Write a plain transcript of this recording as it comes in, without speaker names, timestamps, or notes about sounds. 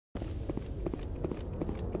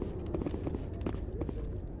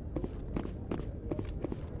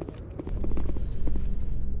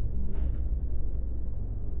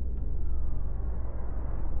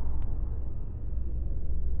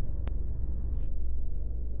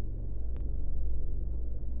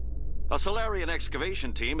A Solarian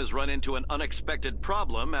excavation team has run into an unexpected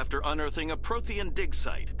problem after unearthing a Prothean dig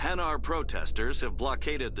site. Hanar protesters have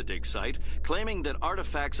blockaded the dig site, claiming that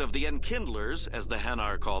artifacts of the Enkindlers, as the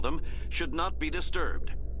Hanar call them, should not be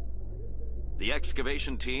disturbed. The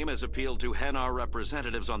excavation team has appealed to Hanar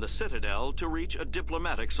representatives on the Citadel to reach a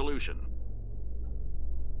diplomatic solution.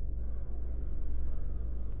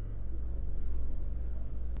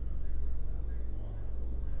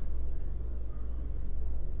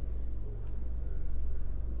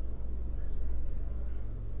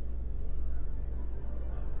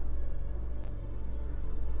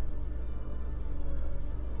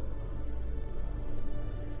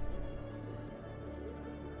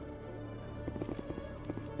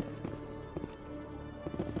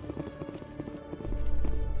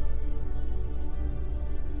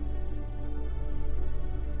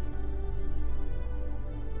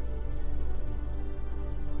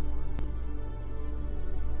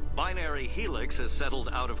 Binary Helix has settled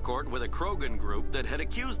out of court with a Krogan group that had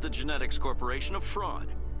accused the Genetics Corporation of fraud.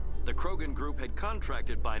 The Krogan group had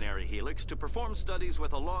contracted Binary Helix to perform studies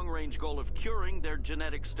with a long-range goal of curing their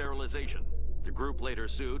genetic sterilization. The group later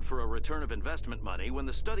sued for a return of investment money when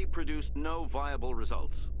the study produced no viable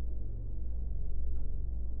results.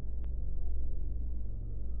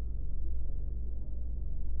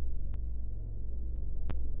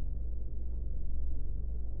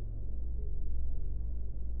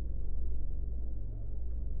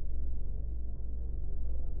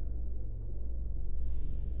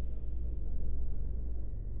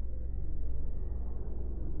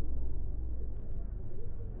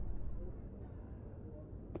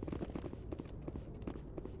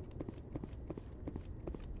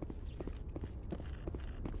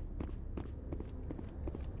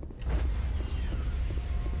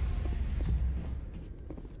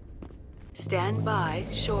 Stand by,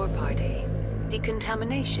 shore party.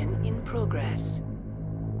 Decontamination in progress.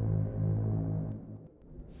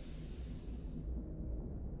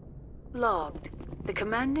 Logged. The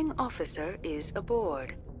commanding officer is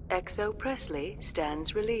aboard. XO Presley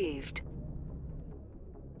stands relieved.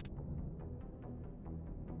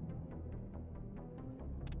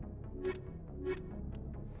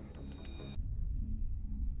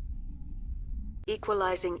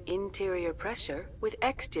 Equalizing interior pressure with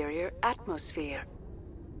exterior atmosphere.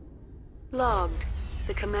 Logged.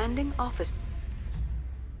 The commanding officer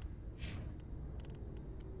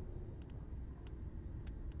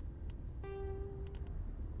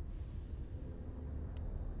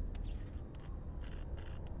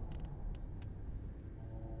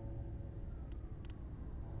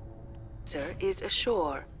is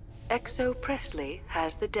ashore. XO Presley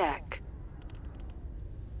has the deck.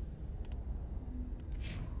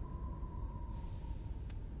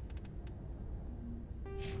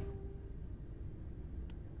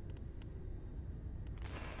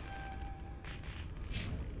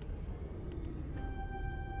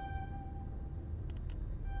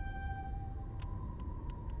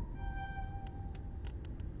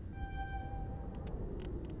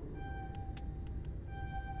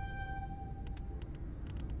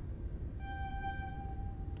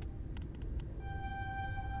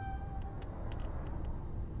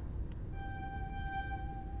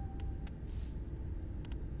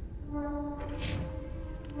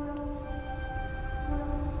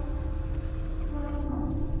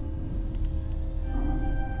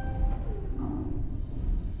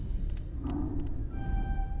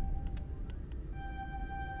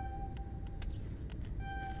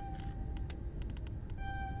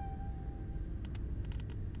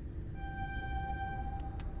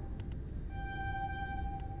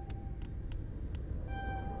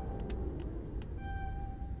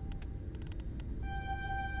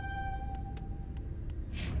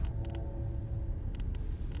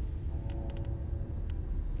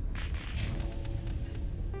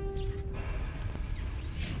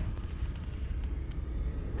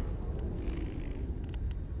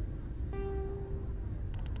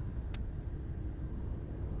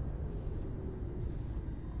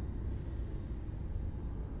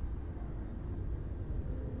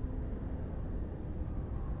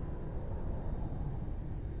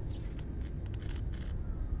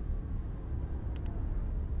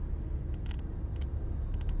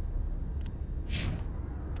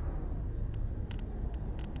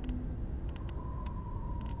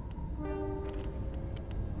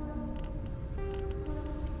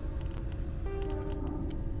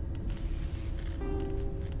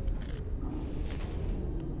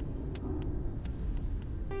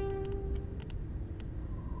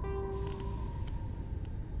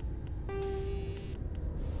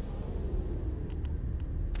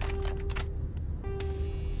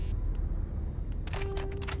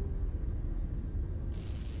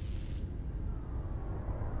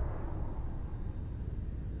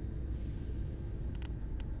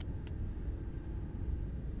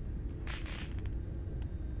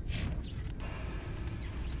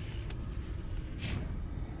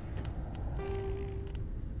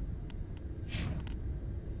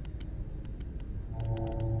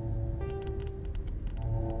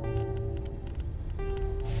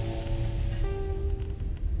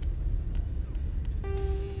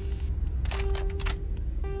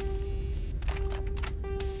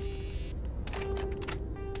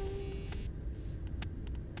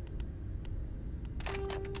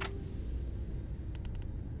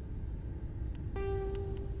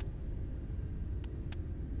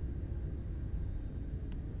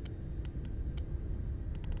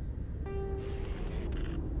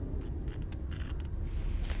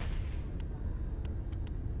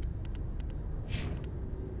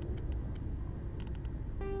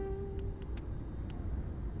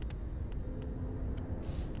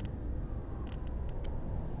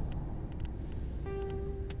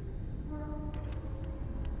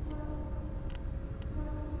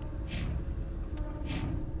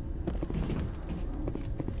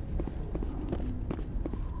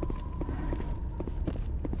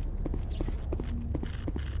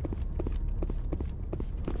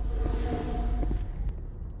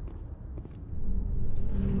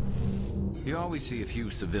 You always see a few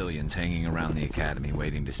civilians hanging around the academy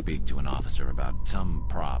waiting to speak to an officer about some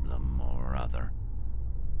problem or other.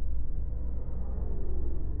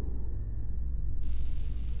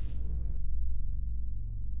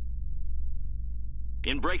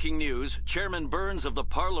 In breaking news, Chairman Burns of the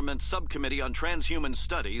Parliament Subcommittee on Transhuman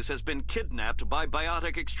Studies has been kidnapped by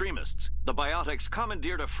biotic extremists. The biotics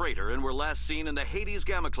commandeered a freighter and were last seen in the Hades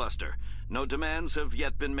Gamma Cluster. No demands have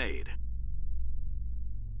yet been made.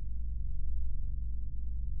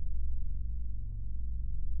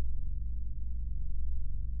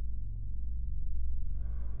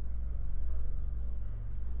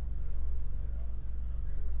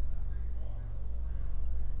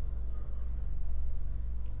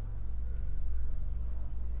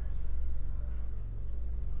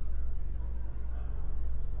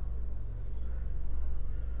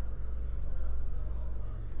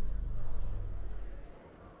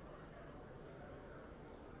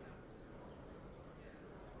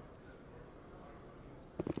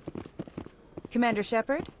 Commander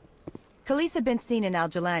Shepard? Khaleesa been seen in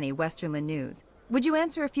Al-Jalani, Westerland News. Would you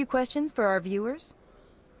answer a few questions for our viewers?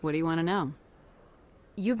 What do you want to know?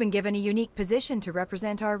 You've been given a unique position to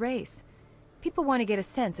represent our race. People want to get a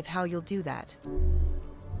sense of how you'll do that.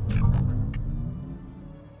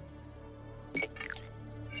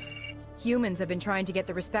 Humans have been trying to get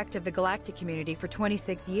the respect of the galactic community for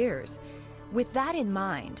 26 years. With that in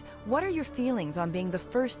mind, what are your feelings on being the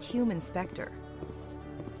first human Spectre?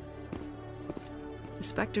 The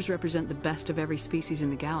Spectres represent the best of every species in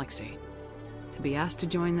the galaxy. To be asked to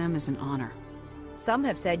join them is an honor. Some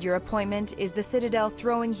have said your appointment is the Citadel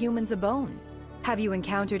throwing humans a bone. Have you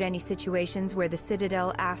encountered any situations where the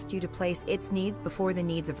Citadel asked you to place its needs before the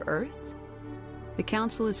needs of Earth? The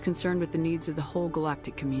Council is concerned with the needs of the whole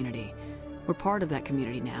galactic community. We're part of that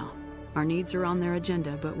community now. Our needs are on their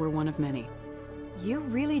agenda, but we're one of many. You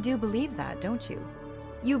really do believe that, don't you?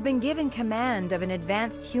 You've been given command of an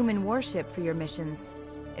advanced human warship for your missions.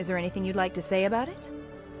 Is there anything you'd like to say about it?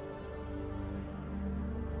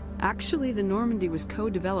 Actually, the Normandy was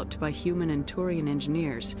co-developed by human and Turian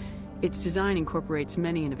engineers. Its design incorporates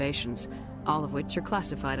many innovations, all of which are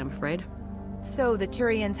classified, I'm afraid. So the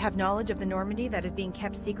Turians have knowledge of the Normandy that is being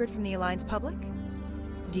kept secret from the Alliance public?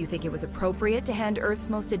 Do you think it was appropriate to hand Earth's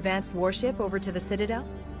most advanced warship over to the Citadel?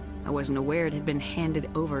 I wasn't aware it had been handed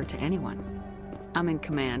over to anyone. I'm in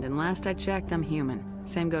command, and last I checked, I'm human.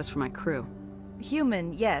 Same goes for my crew.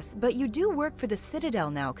 Human, yes, but you do work for the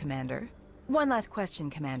Citadel now, Commander. One last question,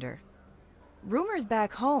 Commander. Rumors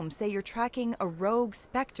back home say you're tracking a rogue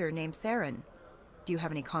Spectre named Saren. Do you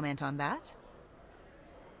have any comment on that?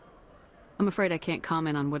 I'm afraid I can't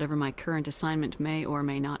comment on whatever my current assignment may or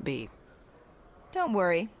may not be. Don't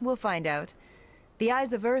worry, we'll find out. The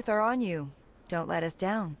eyes of Earth are on you. Don't let us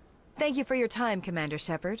down. Thank you for your time, Commander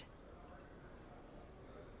Shepard.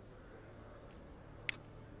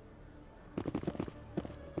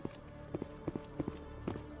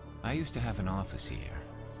 I used to have an office here.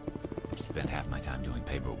 Spent half my time doing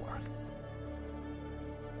paperwork.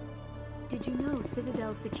 Did you know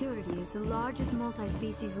Citadel Security is the largest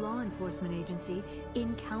multi-species law enforcement agency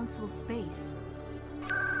in Council space?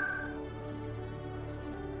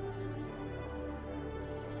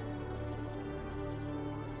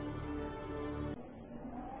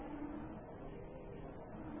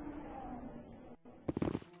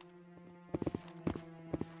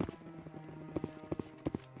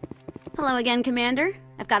 Hello again, Commander.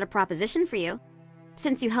 I've got a proposition for you.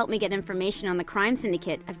 Since you helped me get information on the crime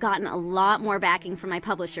syndicate, I've gotten a lot more backing from my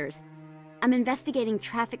publishers. I'm investigating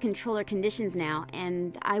traffic controller conditions now,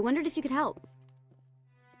 and I wondered if you could help.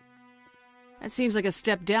 That seems like a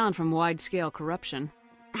step down from wide-scale corruption.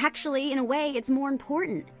 Actually, in a way, it's more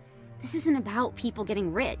important. This isn't about people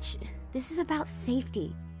getting rich. This is about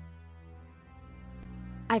safety.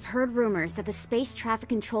 I've heard rumors that the space traffic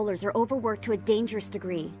controllers are overworked to a dangerous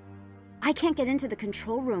degree. I can't get into the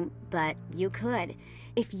control room, but you could.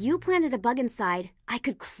 If you planted a bug inside, I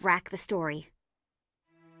could crack the story.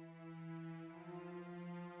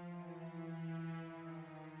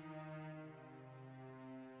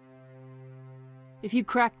 If you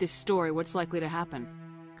crack this story, what's likely to happen?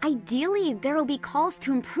 Ideally, there will be calls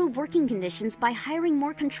to improve working conditions by hiring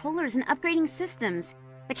more controllers and upgrading systems.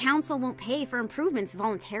 The Council won't pay for improvements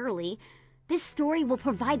voluntarily. This story will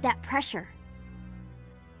provide that pressure.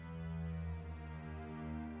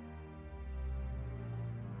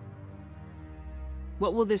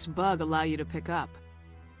 What will this bug allow you to pick up?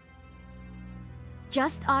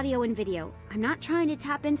 Just audio and video. I'm not trying to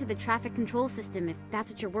tap into the traffic control system if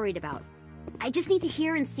that's what you're worried about. I just need to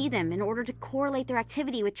hear and see them in order to correlate their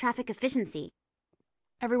activity with traffic efficiency.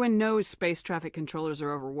 Everyone knows space traffic controllers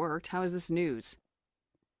are overworked. How is this news?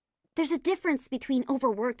 There's a difference between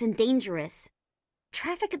overworked and dangerous.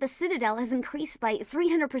 Traffic at the Citadel has increased by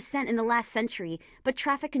 300% in the last century, but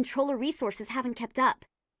traffic controller resources haven't kept up.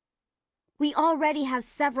 We already have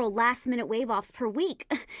several last-minute wave-offs per week.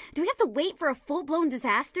 Do we have to wait for a full-blown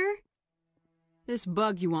disaster? This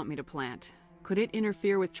bug you want me to plant, could it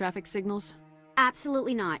interfere with traffic signals?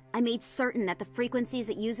 Absolutely not. I made certain that the frequencies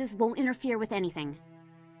it uses won't interfere with anything.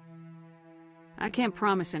 I can't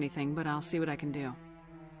promise anything, but I'll see what I can do.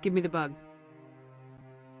 Give me the bug.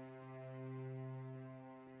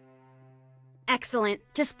 Excellent.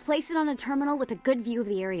 Just place it on a terminal with a good view of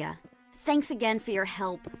the area. Thanks again for your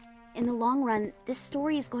help. In the long run, this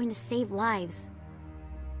story is going to save lives.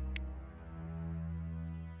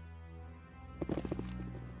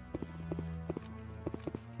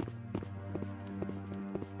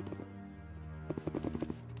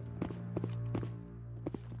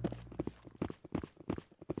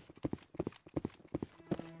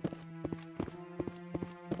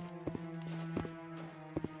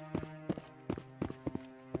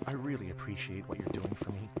 I really appreciate what you're doing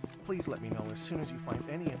for me. Please let me know as soon as you find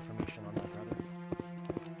any information on my brother.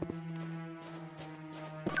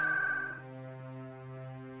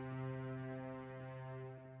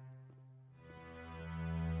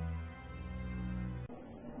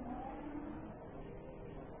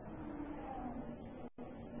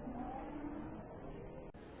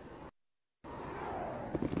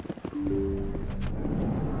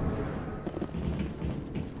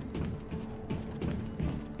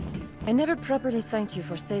 I never properly thanked you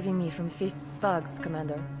for saving me from Fist's thugs,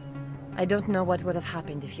 Commander. I don't know what would have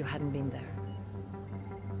happened if you hadn't been there.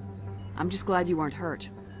 I'm just glad you weren't hurt.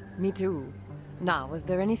 Me too. Now, was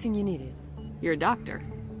there anything you needed? You're a doctor.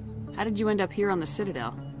 How did you end up here on the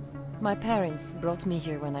Citadel? My parents brought me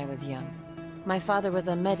here when I was young. My father was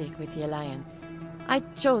a medic with the Alliance. I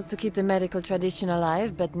chose to keep the medical tradition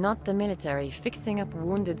alive, but not the military. Fixing up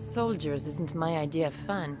wounded soldiers isn't my idea of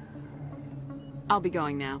fun. I'll be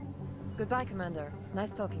going now. Goodbye, Commander.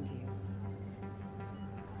 Nice talking to you.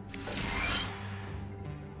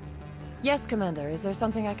 Yes, Commander. Is there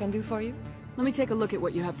something I can do for you? Let me take a look at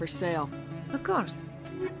what you have for sale. Of course.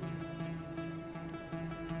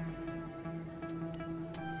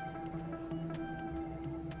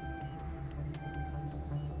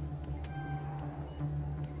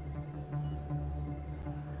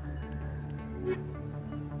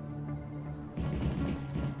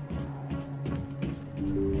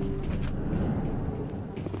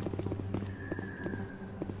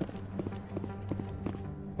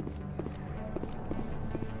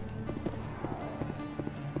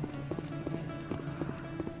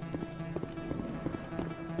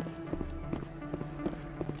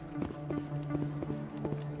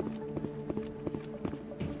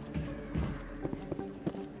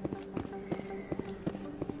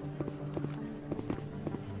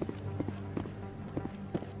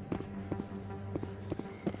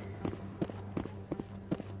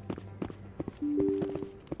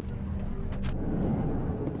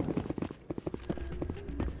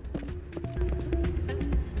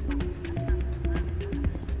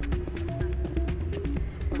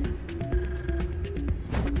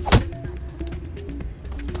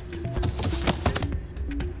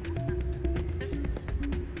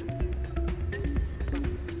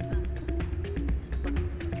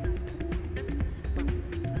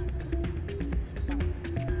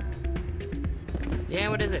 Yeah,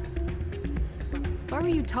 what is it? Why were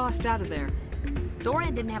you tossed out of there?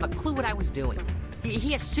 Dorian didn't have a clue what I was doing.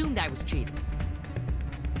 He assumed I was cheating.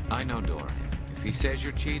 I know Dorian. If he says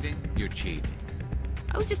you're cheating, you're cheating.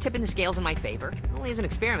 I was just tipping the scales in my favor, only as an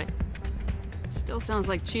experiment. Still sounds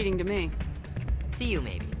like cheating to me. To you,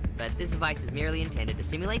 maybe. But this device is merely intended to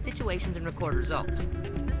simulate situations and record results.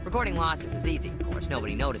 Recording losses is easy, of course.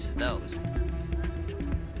 Nobody notices those.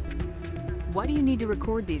 Why do you need to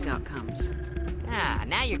record these outcomes? Ah,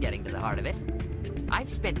 now you're getting to the heart of it. I've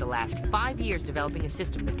spent the last 5 years developing a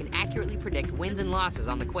system that can accurately predict wins and losses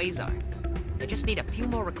on the Quasar. I just need a few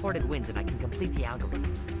more recorded wins and I can complete the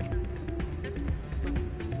algorithms.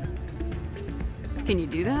 Can you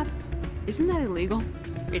do that? Isn't that illegal?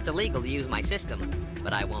 It's illegal to use my system,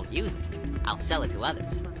 but I won't use it. I'll sell it to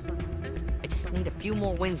others. I just need a few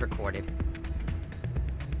more wins recorded.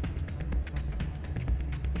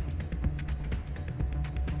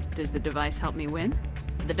 Does the device help me win?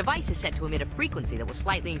 The device is set to emit a frequency that will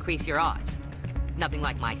slightly increase your odds. Nothing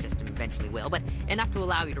like my system eventually will, but enough to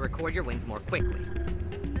allow you to record your wins more quickly.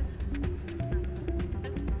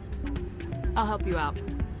 I'll help you out.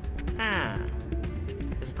 I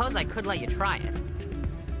suppose I could let you try it.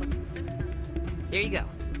 Here you go.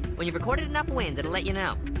 When you've recorded enough winds, it'll let you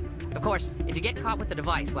know. Of course, if you get caught with the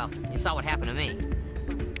device, well, you saw what happened to me.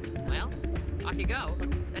 Well, off you go.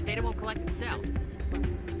 That data won't collect itself.